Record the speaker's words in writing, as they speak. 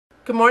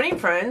Good morning,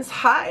 friends.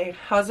 Hi,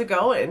 how's it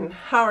going?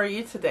 How are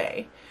you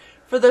today?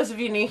 For those of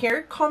you new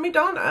here, call me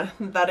Donna.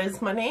 That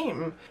is my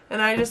name. And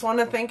I just want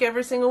to thank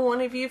every single one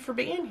of you for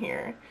being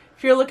here.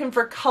 If you're looking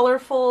for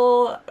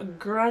colorful,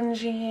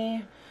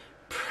 grungy,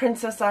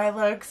 princess eye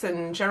looks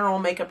and general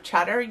makeup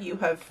chatter, you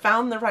have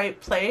found the right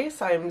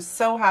place. I am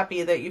so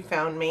happy that you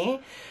found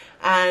me,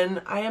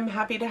 and I am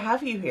happy to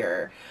have you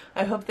here.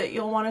 I hope that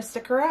you'll want to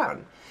stick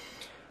around.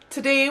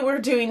 Today we're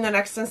doing the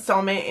next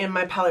installment in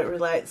my palette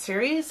roulette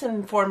series,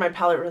 and for my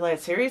palette roulette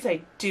series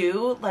I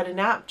do let an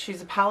app choose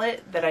a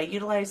palette that I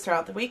utilize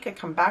throughout the week. I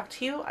come back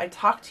to you, I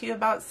talk to you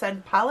about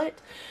said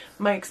palette,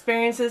 my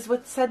experiences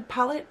with said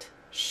palette,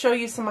 show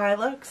you some eye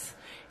looks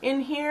in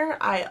here.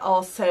 I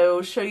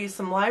also show you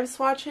some live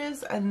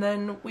swatches, and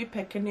then we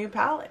pick a new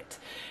palette.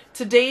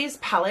 Today's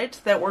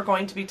palette that we're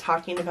going to be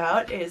talking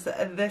about is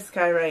this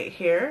guy right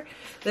here.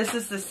 This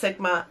is the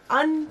Sigma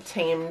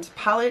Untamed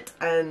palette,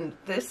 and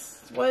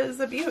this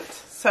was a beaut.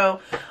 So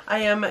I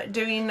am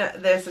doing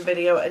this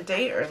video a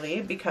day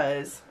early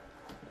because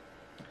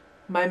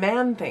my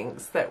man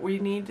thinks that we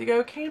need to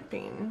go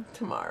camping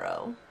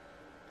tomorrow.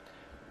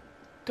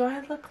 Do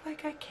I look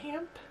like I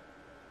camp?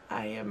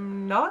 I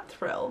am not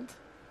thrilled,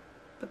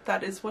 but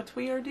that is what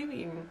we are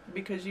doing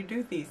because you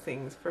do these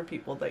things for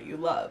people that you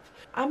love.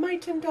 I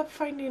might end up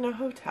finding a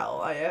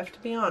hotel. I have to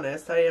be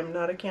honest, I am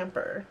not a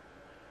camper.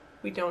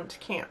 We don't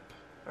camp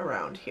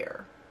around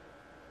here.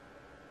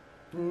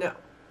 No.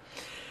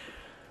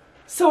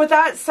 So with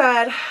that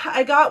said,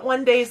 I got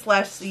 1 day's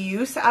less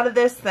use out of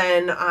this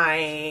than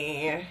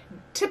I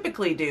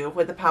typically do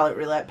with the palette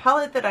roulette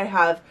palette that I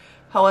have.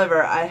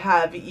 However, I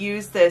have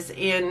used this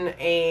in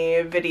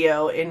a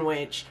video in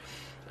which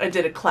I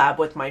did a collab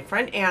with my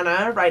friend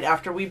Anna right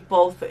after we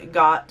both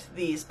got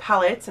these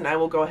palettes, and I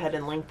will go ahead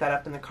and link that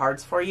up in the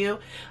cards for you.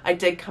 I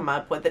did come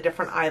up with a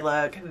different eye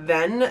look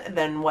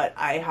than what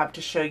I have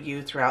to show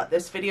you throughout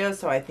this video,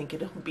 so I think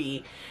it'll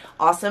be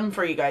awesome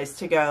for you guys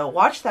to go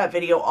watch that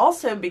video.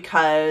 Also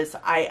because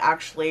I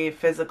actually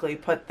physically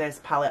put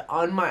this palette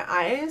on my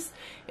eyes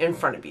in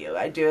front of you.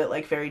 I do it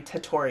like very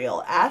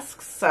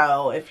tutorial-esque,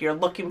 so if you're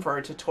looking for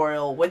a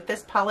tutorial with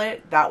this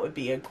palette, that would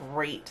be a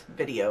great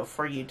video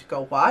for you to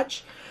go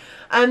watch.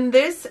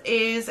 This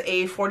is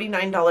a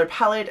 $49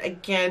 palette.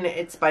 Again,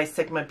 it's by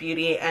Sigma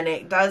Beauty, and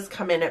it does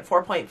come in at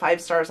 4.5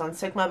 stars on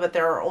Sigma, but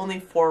there are only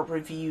 4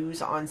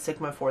 reviews on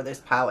Sigma for this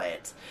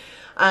palette.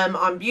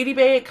 On Beauty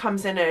Bay, it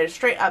comes in at a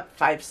straight up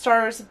 5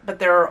 stars, but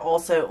there are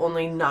also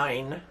only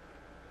 9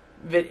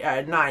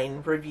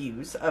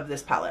 reviews of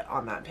this palette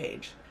on that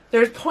page.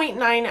 There's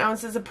 0.9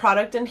 ounces of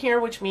product in here,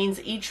 which means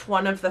each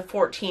one of the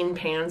 14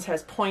 pans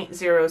has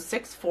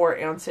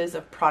 0.064 ounces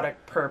of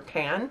product per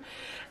pan.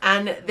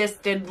 And this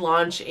did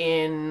launch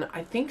in,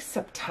 I think,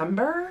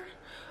 September?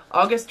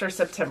 August or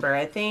September.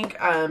 I think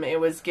it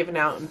was given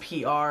out in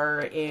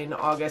PR in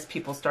August.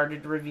 People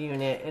started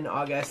reviewing it in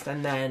August,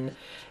 and then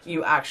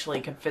you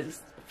actually could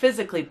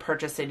physically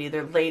purchase it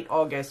either late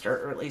August or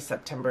early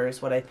September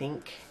is what I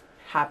think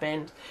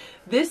happened.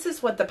 This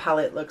is what the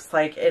palette looks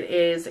like. It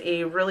is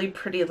a really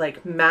pretty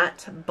like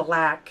matte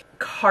black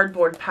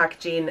cardboard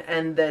packaging,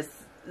 and this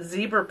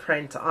zebra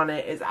print on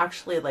it is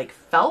actually like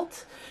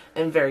felt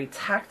and very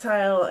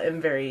tactile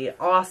and very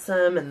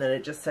awesome, and then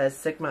it just says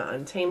Sigma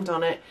Untamed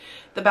on it.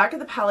 The back of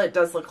the palette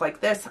does look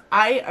like this.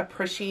 I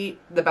appreciate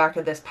the back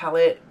of this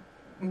palette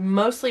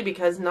mostly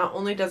because not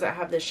only does it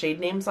have the shade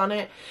names on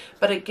it,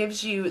 but it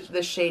gives you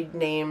the shade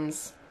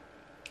names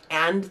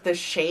and the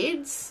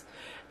shades.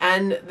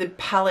 And the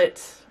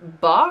palette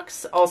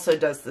box also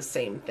does the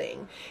same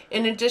thing.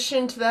 In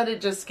addition to that,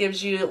 it just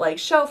gives you like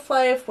shelf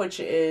life, which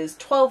is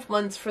 12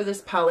 months for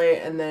this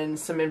palette, and then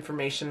some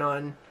information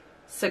on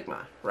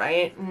Sigma,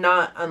 right?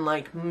 Not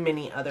unlike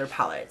many other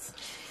palettes.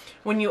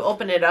 When you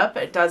open it up,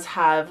 it does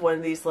have one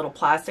of these little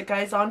plastic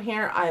guys on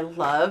here. I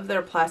love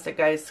their plastic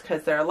guys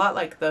because they're a lot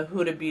like the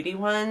Huda Beauty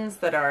ones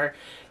that are,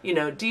 you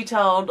know,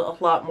 detailed a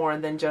lot more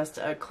than just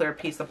a clear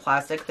piece of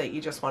plastic that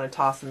you just want to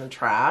toss in the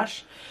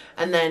trash.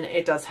 And then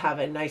it does have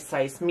a nice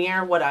size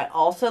mirror. What I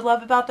also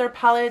love about their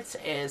palettes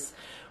is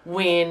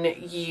when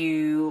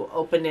you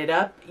open it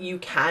up, you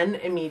can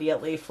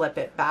immediately flip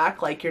it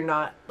back. Like you're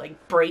not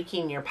like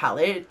breaking your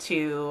palette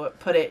to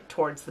put it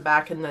towards the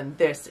back, and then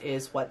this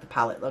is what the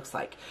palette looks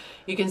like.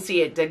 You can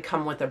see it did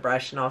come with a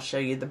brush, and I'll show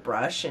you the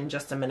brush in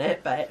just a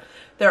minute, but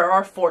there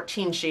are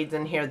 14 shades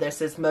in here.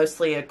 This is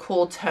mostly a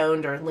cool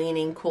toned or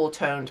leaning cool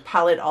toned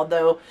palette,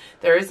 although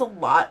there is a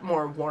lot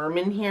more warm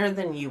in here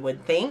than you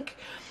would think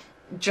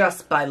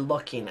just by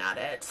looking at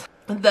it.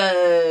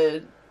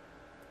 The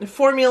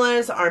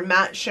formulas are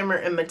matte, shimmer,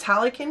 and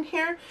metallic in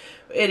here.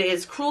 It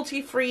is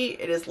cruelty-free.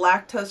 It is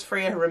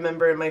lactose-free. I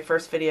remember in my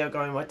first video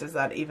going, what does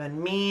that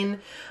even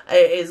mean?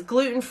 It is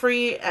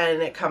gluten-free,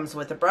 and it comes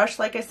with a brush,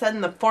 like I said.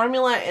 And the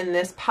formula in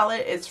this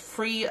palette is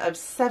free of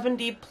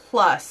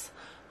 70+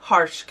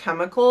 harsh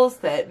chemicals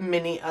that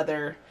many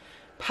other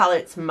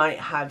palettes might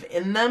have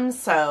in them.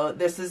 So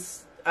this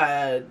is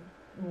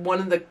one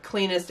of the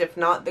cleanest, if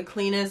not the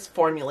cleanest,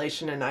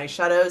 formulation in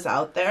eyeshadows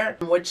out there,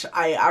 which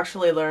I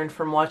actually learned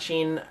from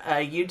watching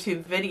a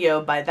YouTube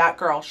video by that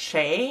girl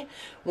Shay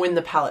when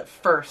the palette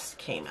first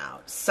came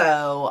out.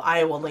 So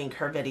I will link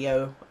her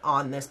video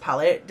on this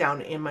palette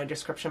down in my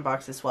description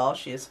box as well.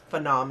 She is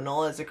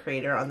phenomenal as a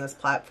creator on this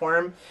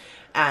platform,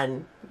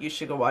 and you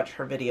should go watch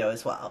her video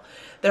as well.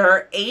 There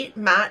are 8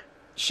 matte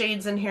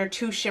shades in here,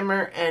 2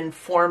 shimmer and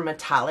 4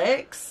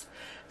 metallics,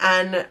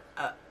 and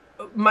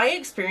my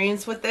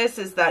experience with this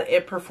is that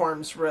it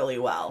performs really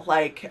well.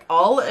 Like,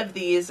 all of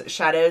these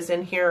shadows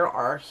in here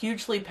are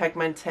hugely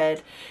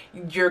pigmented.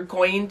 You're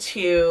going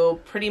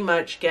to pretty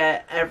much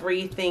get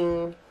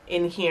everything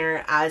in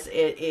here as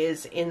it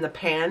is in the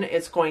pan.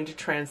 It's going to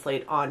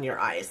translate on your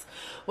eyes.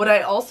 What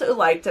I also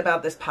liked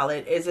about this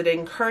palette is it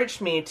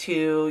encouraged me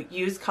to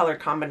use color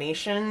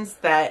combinations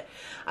that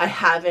I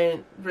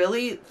haven't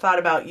really thought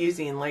about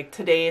using. Like,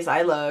 today's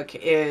eye look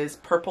is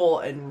purple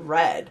and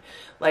red.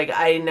 Like,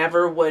 I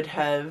never would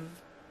have,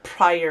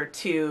 prior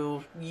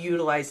to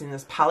utilizing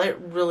this palette,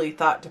 really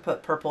thought to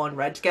put purple and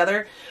red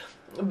together.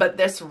 But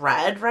this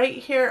red right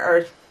here,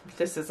 or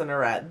this isn't a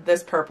red,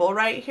 this purple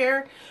right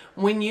here,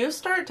 when you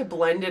start to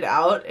blend it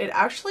out, it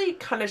actually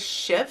kind of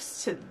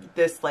shifts to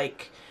this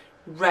like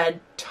red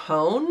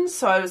tone.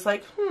 So I was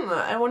like,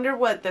 I wonder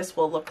what this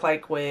will look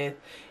like with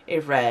a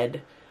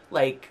red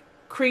like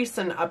crease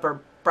and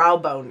upper brow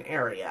bone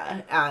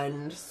area.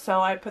 And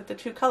so I put the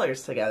 2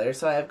 colors together.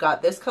 So I've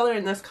got this color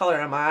and this color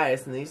on my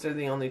eyes, and these are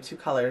the only 2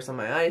 colors on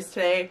my eyes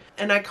today,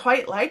 and I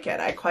quite like it.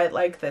 I quite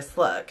like this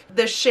look.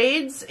 The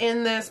shades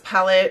in this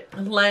palette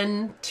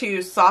lend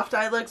to soft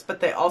eye looks, but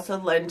they also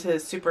lend to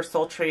super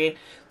sultry,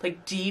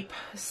 like deep,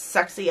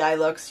 sexy eye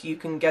looks. You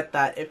can get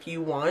that if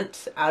you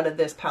want out of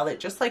this palette,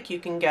 just like you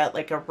can get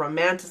like a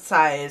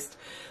romanticized,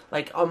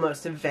 like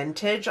almost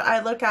vintage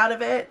eye look out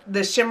of it.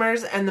 The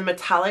shimmers and the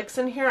metallics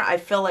in here I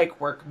feel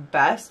like work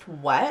best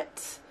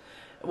wet,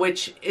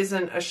 which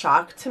isn't a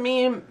shock to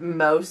me.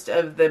 Most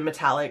of the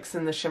metallics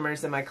and the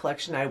shimmers in my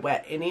collection I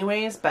wet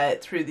anyways,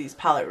 but through these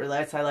palette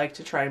roulettes I like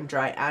to try them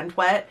dry and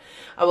wet.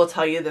 I will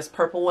tell you, this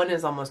purple one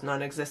is almost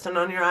non-existent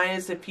on your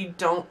eyes if you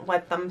don't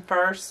wet them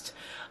first.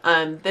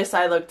 This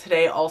eye look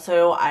today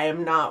also, I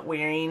am not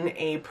wearing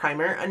a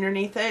primer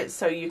underneath it,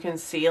 so you can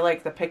see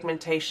like the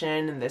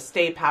pigmentation and the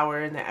stay power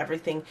and the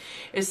everything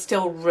is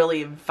still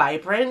really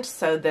vibrant.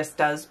 So this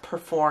does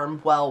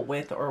perform well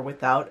with or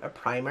without a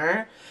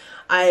primer.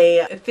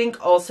 I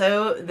think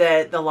also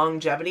that the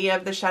longevity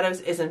of the shadows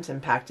isn't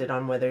impacted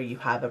on whether you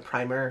have a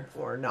primer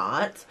or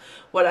not.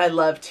 What I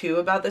love too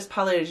about this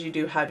palette is you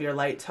do have your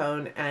light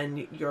tone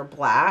and your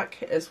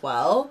black as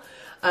well.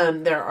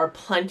 There are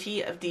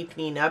plenty of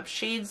deepening up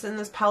shades in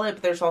this palette,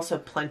 but there's also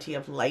plenty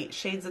of light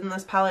shades in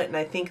this palette, and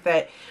I think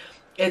that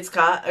it's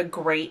got a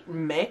great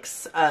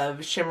mix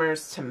of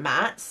shimmers to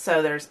mattes.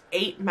 So there's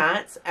 8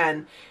 mattes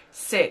and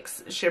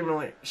 6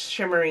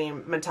 shimmery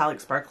metallic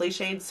sparkly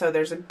shades, so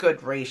there's a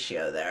good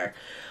ratio there.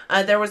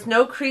 There was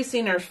no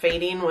creasing or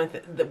fading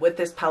with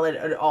this palette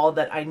at all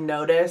that I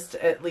noticed,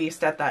 at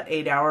least at that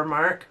 8-hour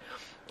mark.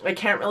 I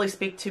can't really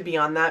speak to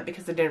beyond that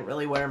because I didn't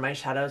really wear my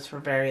shadows for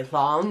very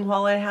long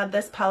while I had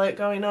this palette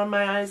going on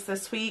my eyes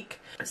this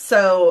week.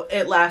 So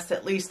it lasts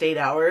at least 8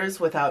 hours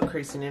without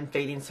creasing and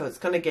fading, so it's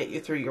going to get you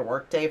through your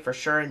workday for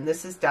sure. And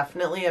this is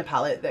definitely a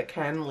palette that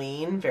can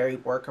lean very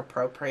work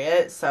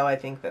appropriate, so I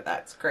think that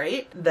that's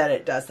great that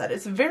it does that.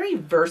 It's very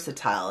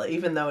versatile,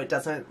 even though it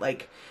doesn't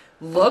like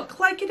look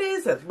like it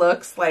is. It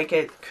looks like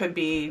it could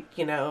be,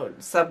 you know,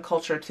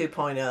 subculture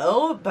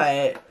 2.0,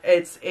 but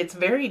it's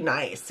very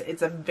nice.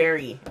 It's a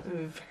very,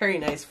 very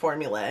nice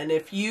formula. And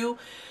if you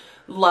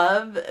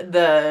love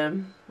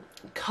the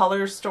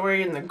color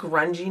story and the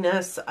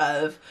grunginess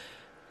of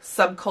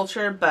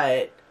subculture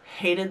but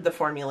hated the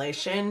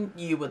formulation,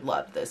 you would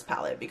love this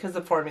palette because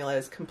the formula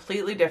is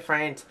completely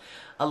different,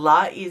 a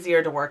lot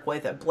easier to work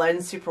with. It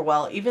blends super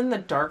well. Even the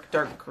dark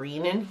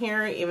green in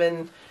here,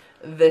 even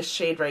this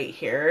shade right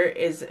here,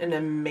 is an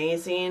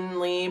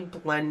amazingly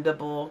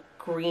blendable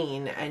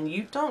green, and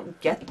you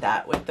don't get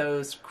that with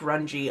those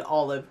grungy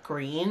olive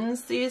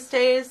greens these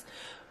days.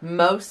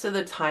 Most of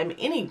the time,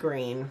 any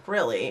green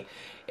really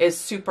is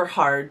super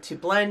hard to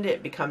blend.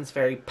 It becomes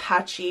very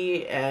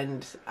patchy,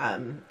 and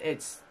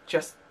it's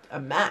just a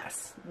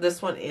mess.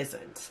 This one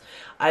isn't.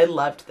 I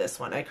loved this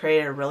one. I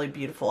created a really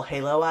beautiful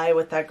halo eye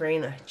with that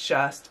green. I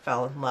just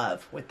fell in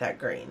love with that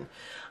green.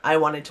 I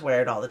wanted to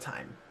wear it all the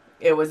time.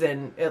 It was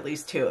in at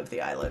least 2 of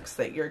the eye looks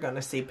that you're going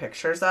to see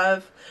pictures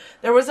of.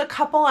 There was a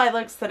couple eye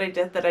looks that I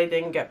did that I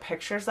didn't get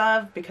pictures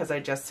of because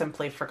I just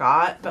simply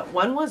forgot. But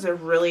one was a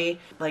really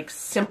like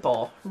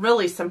simple,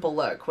 really simple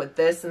look with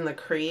this in the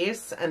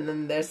crease and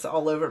then this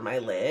all over my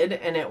lid.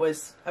 And it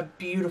was a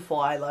beautiful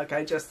eye look.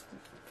 I just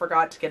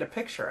forgot to get a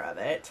picture of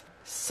it.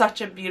 Such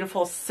a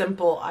beautiful,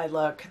 simple eye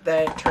look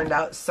that turned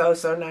out so,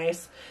 so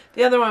nice.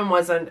 The other one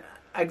wasn't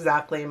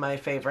exactly my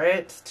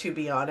favorite, to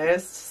be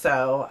honest.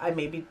 So I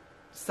maybe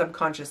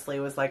subconsciously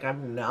was like,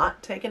 I'm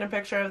not taking a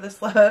picture of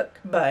this look,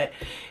 but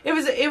it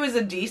was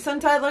a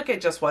decent eye look.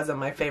 It just wasn't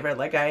my favorite.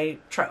 Like I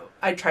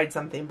tried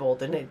something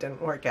bold and it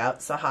didn't work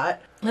out so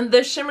hot. And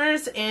the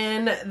shimmers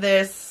in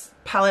this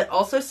palette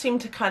also seem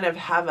to kind of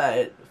have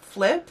a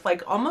flip,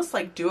 like almost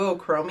like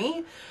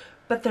duochrome,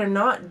 but they're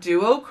not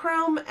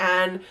duochrome.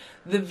 And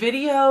the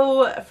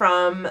video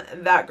from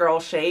that girl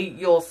Shay,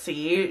 you'll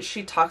see,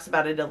 she talks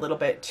about it a little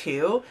bit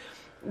too.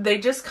 They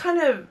just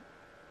kind of,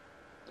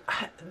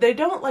 they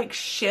don't like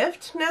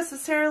shift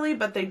necessarily,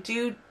 but they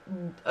do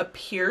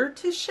appear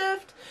to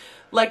shift.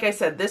 Like I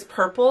said, this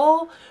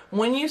purple,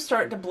 when you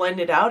start to blend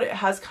it out, it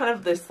has kind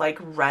of this like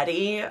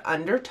reddy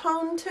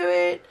undertone to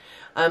it.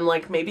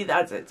 Like maybe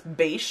that's its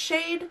base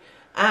shade,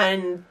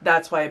 and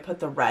that's why I put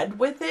the red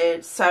with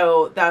it.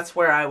 So that's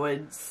where I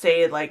would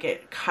say like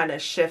it kind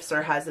of shifts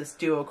or has this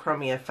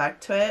duochrome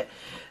effect to it.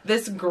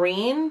 This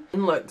green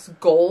looks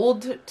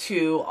gold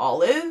to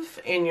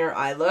olive in your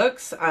eye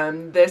looks.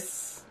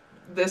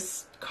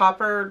 This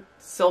copper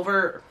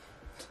silver,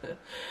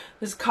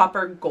 this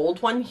copper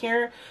gold one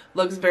here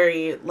looks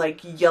very like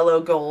yellow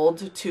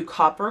gold to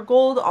copper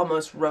gold,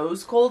 almost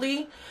rose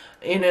goldy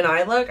in an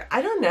eye look.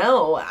 I don't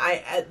know.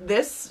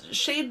 This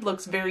shade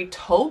looks very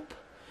taupe.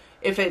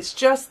 If it's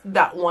just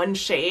that one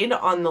shade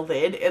on the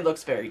lid, it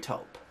looks very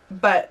taupe,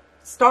 but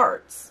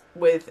starts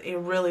with a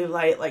really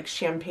light like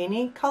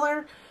champagne-y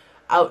color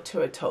out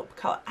to a taupe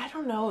color. I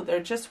don't know.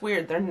 They're just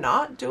weird. They're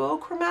not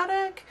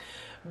duochromatic,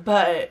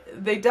 but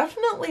they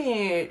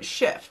definitely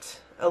shift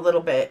a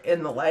little bit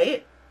in the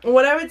light.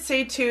 What I would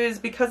say too is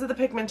because of the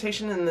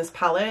pigmentation in this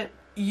palette,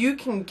 you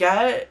can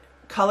get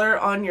color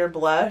on your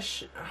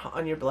blush,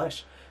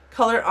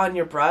 color on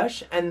your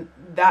brush, and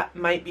that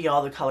might be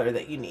all the color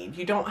that you need.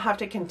 You don't have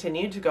to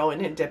continue to go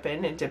in and dip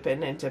in and dip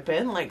in and dip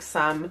in like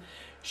some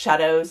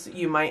shadows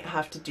you might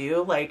have to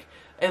do. Like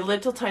a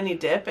little tiny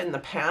dip in the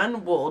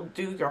pan will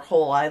do your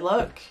whole eye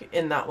look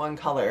in that one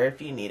color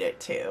if you need it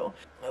to.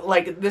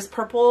 Like this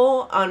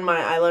purple on my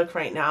eye look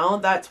right now,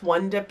 that's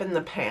one dip in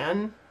the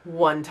pan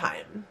one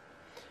time.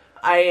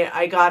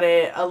 I got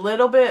it a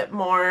little bit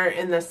more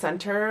in the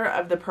center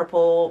of the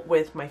purple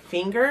with my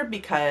finger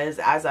because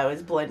as I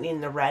was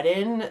blending the red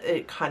in,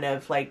 it kind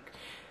of like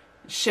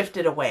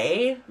shifted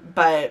away.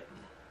 But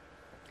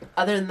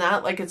other than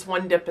that, like it's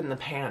one dip in the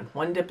pan.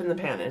 One dip in the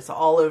pan. It's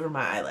all over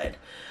my eyelid.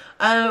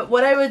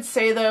 What I would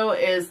say though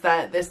is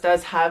that this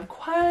does have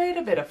quite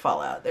a bit of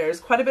fallout.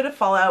 There's quite a bit of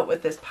fallout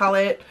with this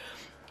palette.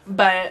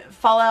 But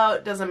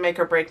fallout doesn't make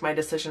or break my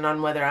decision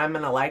on whether I'm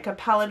going to like a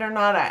palette or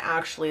not. I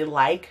actually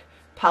like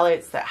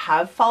palettes that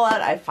have fallout.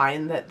 I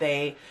find that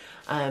they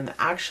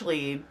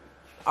actually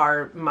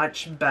are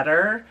much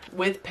better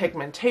with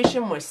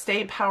pigmentation, with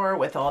stay power,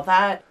 with all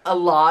that. A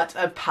lot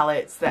of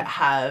palettes that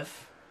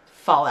have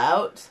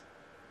fallout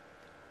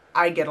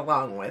I get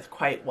along with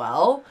quite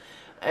well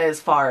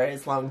as far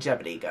as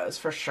longevity goes,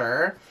 for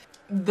sure.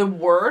 The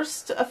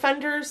worst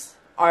offenders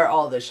are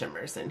all the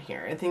shimmers in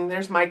here. I think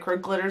there's micro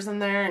glitters in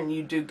there, and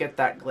you do get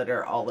that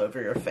glitter all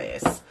over your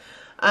face.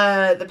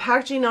 The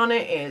packaging on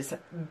it is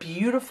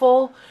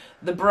beautiful.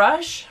 The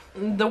brush,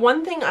 the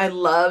one thing I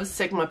love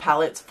Sigma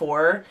palettes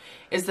for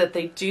is that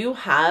they do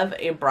have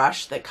a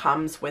brush that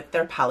comes with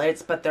their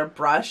palettes, but their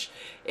brush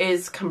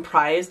is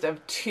comprised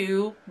of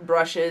two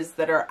brushes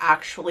that are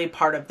actually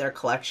part of their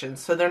collection.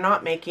 So they're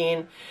not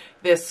making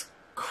this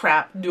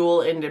crap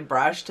dual-ended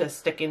brush to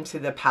stick into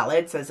the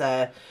palettes as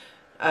a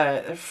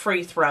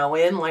free throw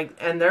in, like,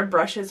 and their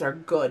brushes are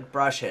good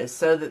brushes.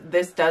 So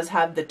this does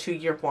have the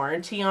 2-year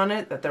warranty on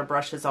it that their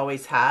brushes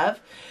always have,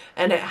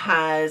 and it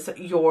has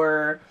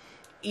your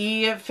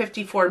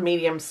E54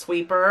 medium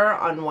sweeper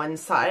on one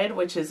side,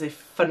 which is a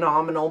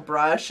phenomenal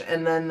brush,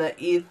 and then the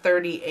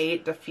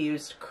E38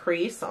 diffused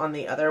crease on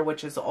the other,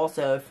 which is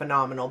also a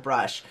phenomenal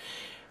brush.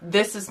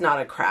 This is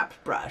not a crap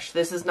brush.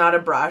 This is not a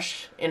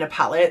brush in a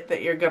palette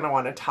that you're going to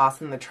want to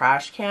toss in the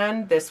trash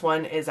can. This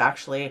one is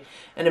actually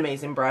an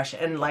amazing brush,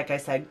 and like I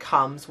said,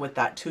 comes with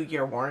that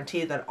 2-year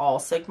warranty that all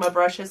Sigma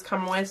brushes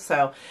come with.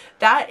 So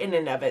that in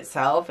and of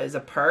itself is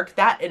a perk.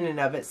 That in and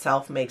of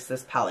itself makes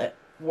this palette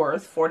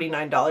worth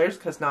 $49,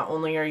 because not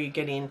only are you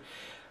getting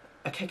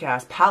a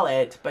kick-ass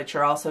palette, but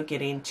you're also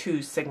getting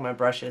 2 Sigma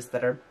brushes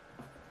that are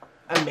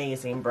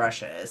amazing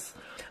brushes.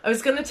 I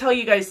was going to tell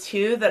you guys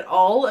too that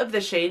all of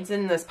the shades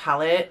in this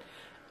palette,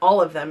 all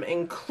of them,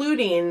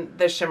 including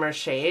the shimmer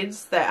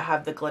shades that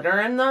have the glitter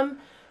in them,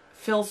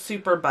 feel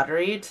super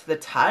buttery to the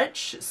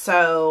touch.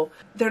 So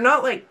they're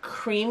not like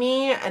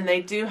creamy, and they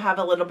do have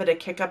a little bit of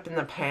kick up in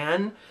the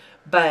pan,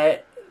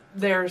 but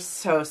they're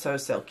so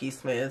silky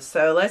smooth.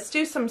 So let's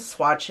do some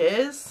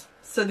swatches.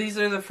 So these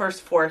are the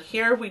first 4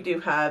 here. We do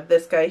have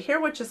this guy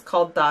here, which is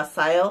called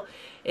Docile.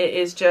 It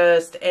is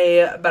just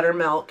a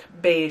buttermilk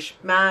beige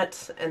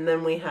matte. And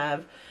then we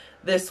have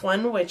this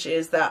one, which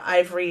is the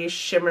ivory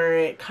shimmer.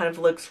 It kind of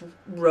looks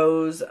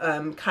rose,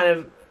 kind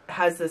of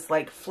has this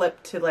like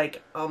flip to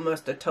like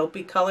almost a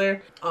taupey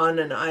color on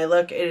an eye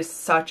look. It is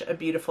such a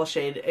beautiful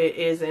shade. It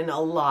is in a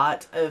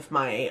lot of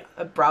my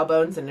brow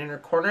bones and inner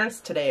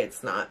corners. Today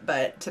it's not,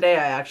 but today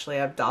I actually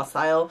have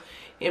Docile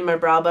in my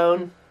brow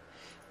bone,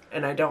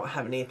 and I don't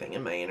have anything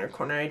in my inner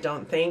corner, I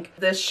don't think.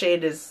 This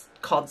shade is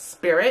called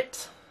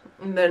Spirit.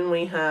 And then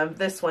we have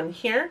this one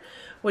here,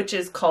 which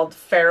is called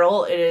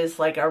Feral. It is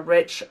like a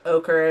rich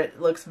ochre.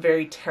 It looks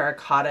very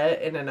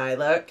terracotta in an eye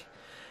look.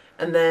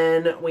 And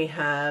then we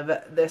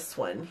have this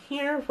one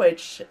here,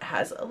 which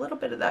has a little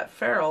bit of that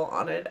feral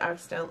on it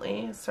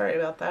accidentally. Sorry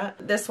about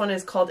that. This one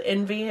is called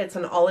Envy. It's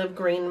an olive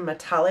green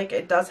metallic.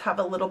 It does have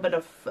a little bit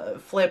of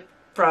flip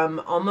from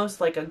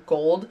almost like a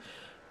gold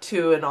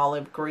to an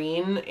olive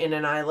green in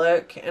an eye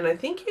look. And I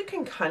think you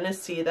can kind of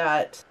see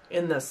that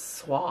in the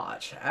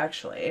swatch,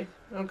 actually.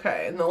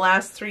 Okay, and the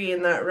last three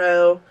in that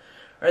row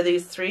are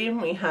these three.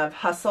 We have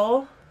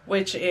Hustle,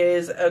 which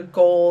is a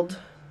gold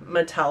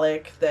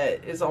metallic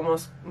that is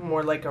almost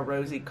more like a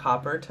rosy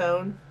copper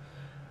tone.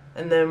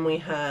 And then we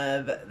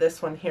have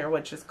this one here,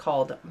 which is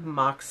called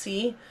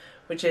Moxie,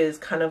 which is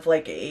kind of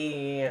like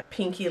a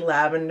pinky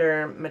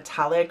lavender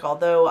metallic,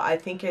 although I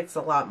think it's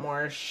a lot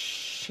more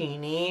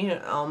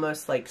sheeny,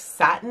 almost like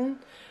satin,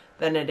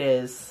 than it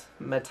is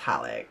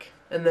metallic.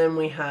 And then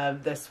we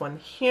have this one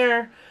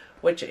here,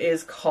 which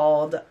is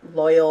called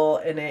Loyal,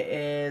 and it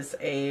is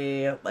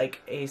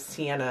like a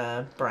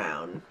sienna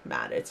brown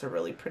matte. It's a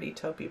really pretty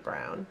taupey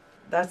brown.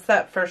 That's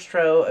that first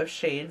row of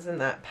shades in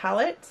that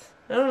palette.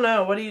 I don't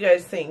know, what do you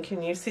guys think?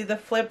 Can you see the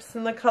flips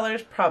in the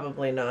colors?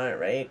 Probably not,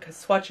 right? Because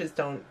swatches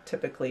don't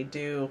typically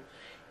do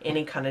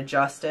any kind of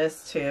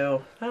justice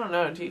to, I don't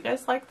know, do you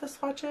guys like the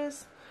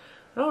swatches?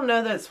 I don't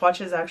know that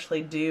swatches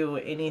actually do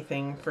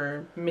anything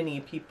for many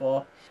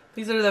people.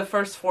 These are the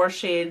first four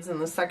shades in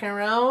the second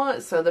row.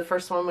 So the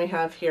first one we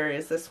have here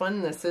is this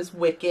one. This is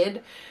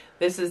Wicked.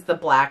 This is the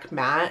black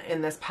matte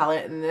in this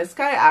palette, and this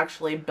guy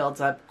actually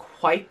builds up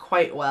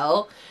quite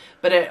well,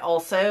 but it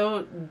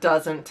also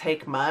doesn't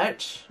take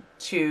much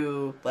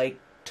to like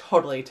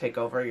totally take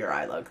over your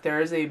eye look.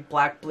 There is a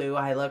black blue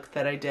eye look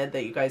that I did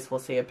that you guys will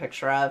see a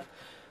picture of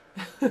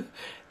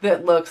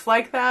that looks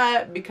like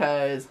that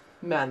because,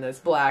 man, this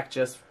black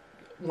just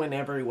went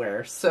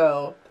everywhere.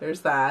 So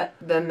there's that.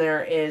 Then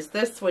there is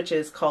this, which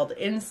is called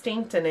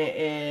Instinct, and it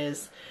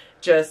is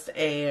just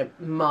a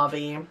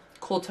mauve,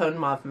 cool tone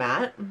mauve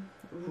matte.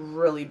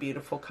 Really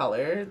beautiful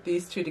color.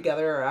 These two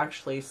together are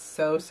actually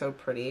so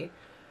pretty.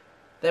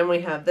 Then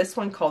we have this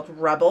one called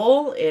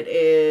Rebel. It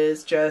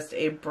is just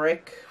a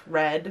brick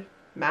red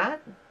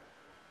matte.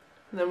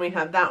 And then we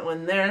have that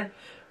one there,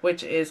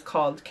 which is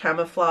called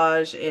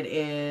Camouflage. It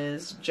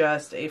is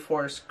just a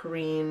forest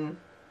green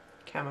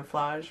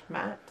camouflage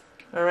matte.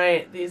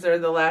 Alright, these are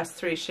the last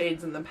three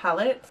shades in the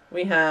palette.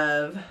 We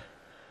have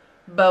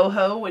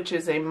Boho, which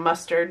is a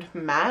mustard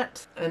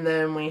matte. And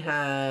then we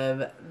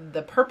have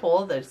the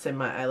purple that's in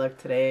my eye look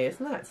today.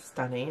 Isn't that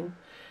stunning?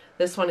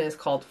 This one is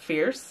called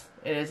Fierce.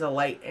 It is a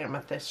light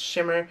amethyst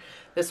shimmer.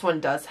 This one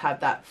does have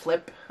that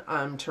flip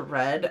to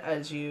red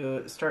as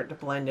you start to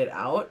blend it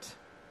out.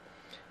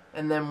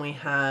 And then we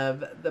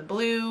have the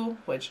blue,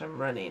 which I'm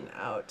running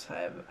out.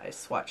 I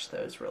swatched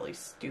those really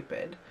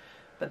stupid.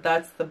 But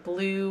that's the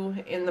blue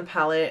in the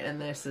palette,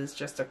 and this is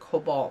just a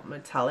cobalt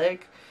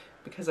metallic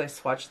because I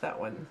swatched that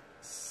one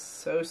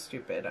so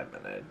stupid. I'm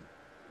going to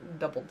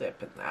double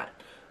dip in that.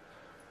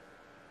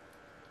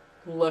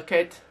 Look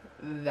at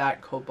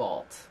that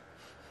cobalt.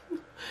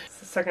 It's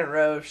the second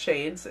row of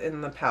shades in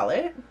the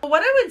palette.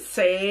 What I would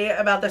say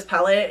about this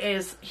palette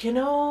is, you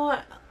know,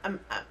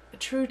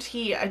 true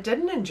tea, I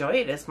didn't enjoy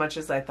it as much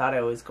as I thought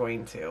I was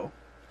going to.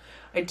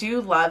 I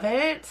do love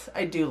it.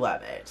 I do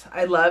love it.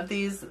 I love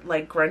these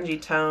like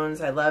grungy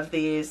tones. I love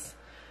these.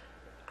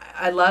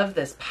 I love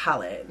this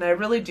palette, and I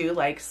really do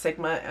like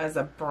Sigma as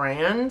a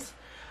brand.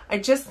 I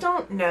just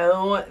don't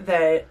know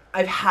that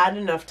I've had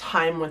enough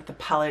time with the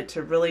palette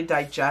to really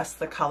digest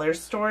the color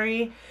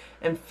story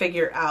and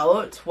figure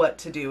out what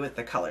to do with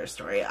the color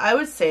story. I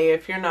would say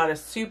if you're not a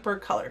super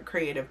color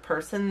creative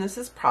person, this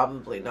is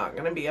probably not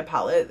going to be a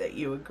palette that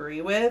you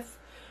agree with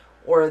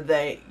or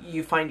that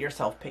you find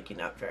yourself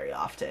picking up very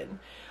often.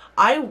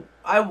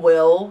 I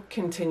will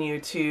continue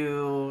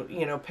to,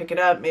 you know, pick it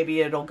up.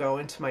 Maybe it'll go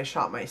into my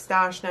Shop My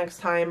Stash next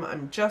time.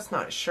 I'm just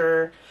not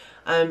sure.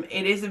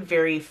 It is a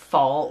very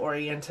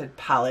fall-oriented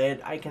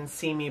palette. I can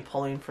see me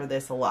pulling for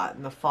this a lot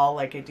in the fall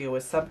like I do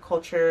with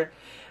Subculture.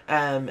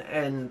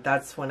 And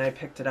that's when I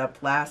picked it up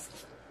last,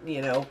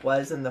 you know,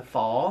 was in the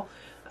fall.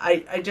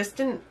 I just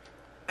didn't,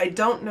 I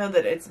don't know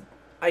that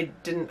I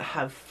didn't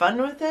have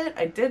fun with it.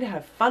 I did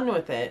have fun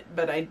with it,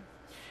 but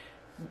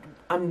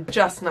I'm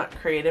just not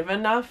creative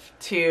enough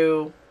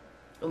to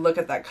look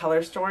at that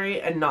color story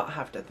and not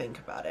have to think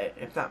about it,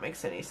 if that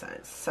makes any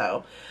sense.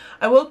 So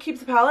I will keep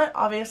the palette,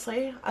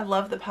 obviously. I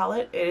love the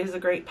palette. It is a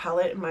great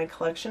palette in my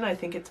collection. I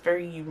think it's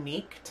very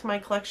unique to my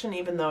collection,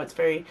 even though it's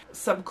very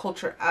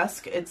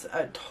Subculture-esque. It's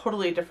a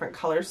totally different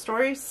color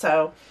story.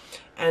 So,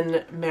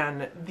 and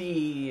man,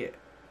 the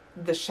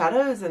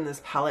shadows in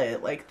this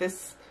palette, like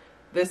this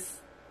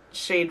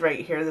shade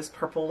right here, this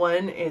purple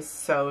one, is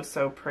so,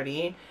 so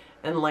pretty.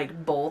 And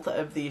like both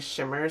of these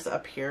shimmers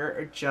up here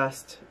are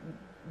just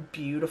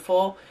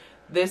beautiful.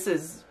 This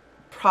is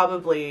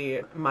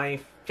probably my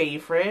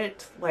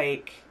favorite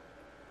like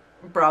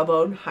brow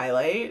bone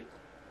highlight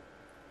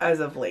as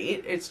of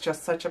late. It's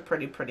just such a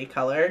pretty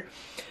color.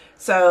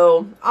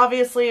 So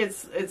obviously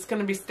it's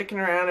going to be sticking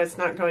around. It's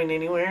not going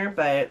anywhere,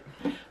 but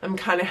I'm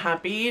kind of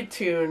happy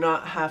to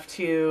not have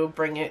to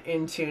bring it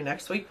into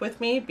next week with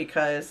me,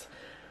 because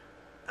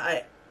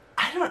I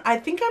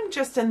think I'm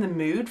just in the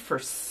mood for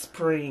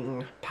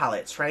spring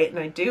palettes, right? And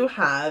I do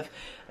have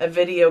a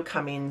video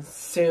coming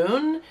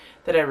soon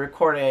that I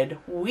recorded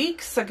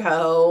weeks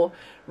ago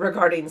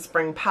regarding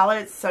spring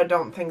palettes, so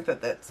don't think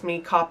that that's me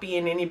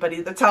copying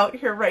anybody that's out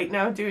here right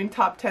now doing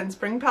top 10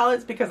 spring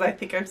palettes, because I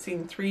think I've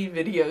seen 3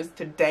 videos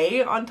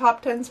today on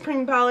top 10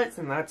 spring palettes,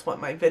 and that's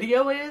what my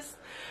video is.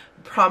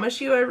 I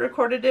promise you I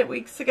recorded it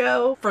weeks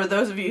ago. For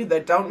those of you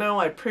that don't know,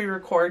 I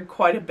pre-record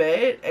quite a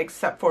bit,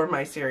 except for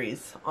my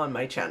series on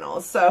my channel.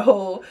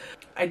 So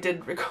I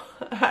did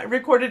I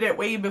recorded it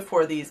way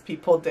before these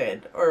people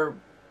did, or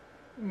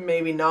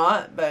maybe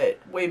not, but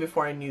way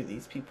before I knew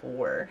these people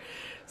were.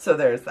 So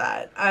there's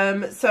that.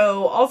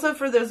 So also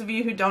for those of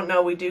you who don't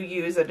know, we do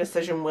use a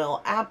Decision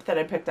Wheel app that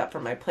I picked up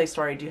from my Play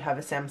Store. I do have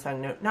a Samsung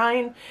Note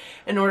 9.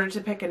 In order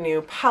to pick a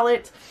new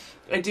palette,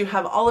 I do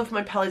have all of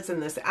my palettes in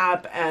this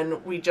app,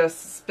 and we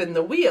just spin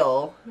the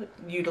wheel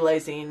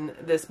utilizing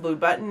this blue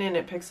button, and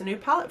it picks a new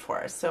palette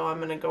for us. So I'm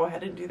going to go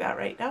ahead and do that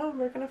right now, and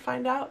we're going to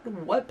find out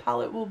what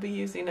palette we'll be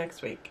using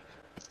next week.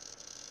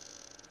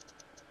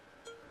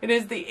 It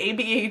is the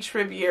Ebates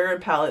Riviera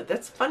palette.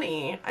 That's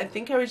funny. I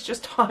think I was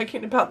just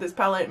talking about this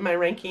palette in my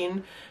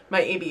ranking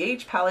my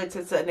Ebates palettes.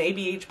 It's an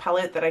Ebates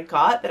palette that I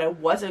got that I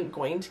wasn't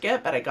going to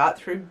get, but I got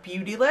through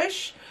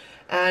Beautylicious,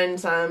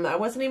 and I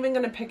wasn't even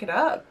going to pick it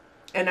up,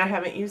 and I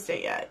haven't used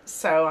it yet.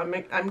 So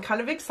I'm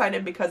kind of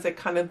excited because it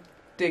kind of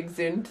digs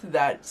into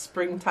that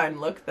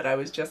springtime look that I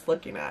was just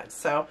looking at.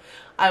 So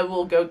I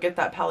will go get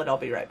that palette. I'll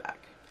be right back.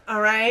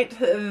 Alright,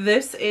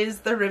 this is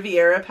the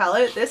Riviera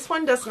palette. This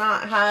one does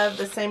not have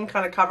the same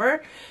kind of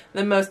cover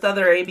that most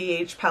other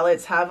ABH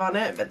palettes have on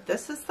it, but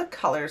this is the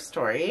color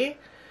story.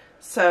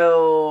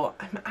 So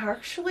I'm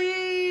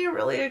actually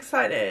really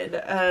excited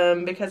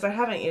because I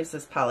haven't used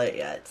this palette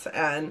yet,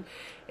 and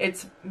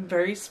it's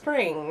very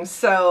spring.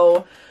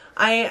 So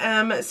I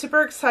am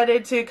super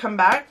excited to come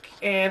back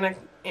in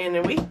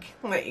a week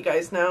and let you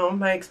guys know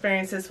my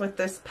experiences with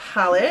this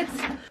palette.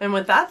 And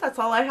with that, that's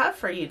all I have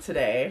for you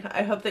today.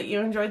 I hope that you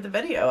enjoyed the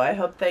video. I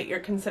hope that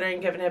you're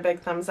considering giving it a big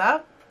thumbs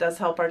up. It does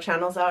help our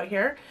channels out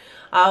here.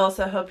 I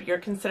also hope you're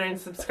considering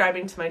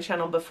subscribing to my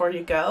channel before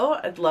you go.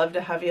 I'd love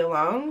to have you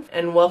along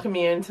and welcome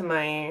you into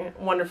my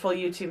wonderful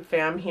YouTube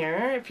fam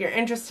here. If you're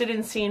interested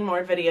in seeing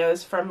more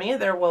videos from me,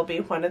 there will be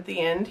one at the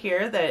end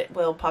here that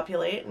will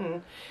populate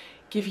and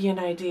give you an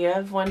idea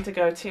of one to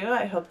go to.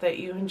 I hope that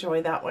you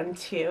enjoy that one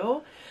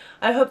too.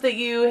 I hope that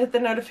you hit the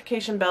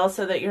notification bell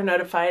so that you're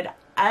notified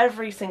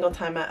every single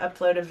time I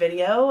upload a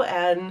video.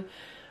 And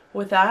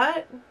with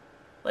that,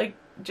 like,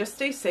 just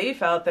stay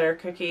safe out there,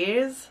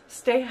 cookies.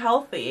 Stay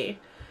healthy.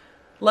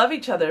 Love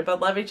each other, but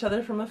love each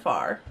other from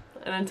afar.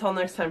 And until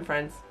next time,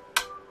 friends,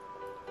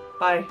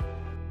 bye.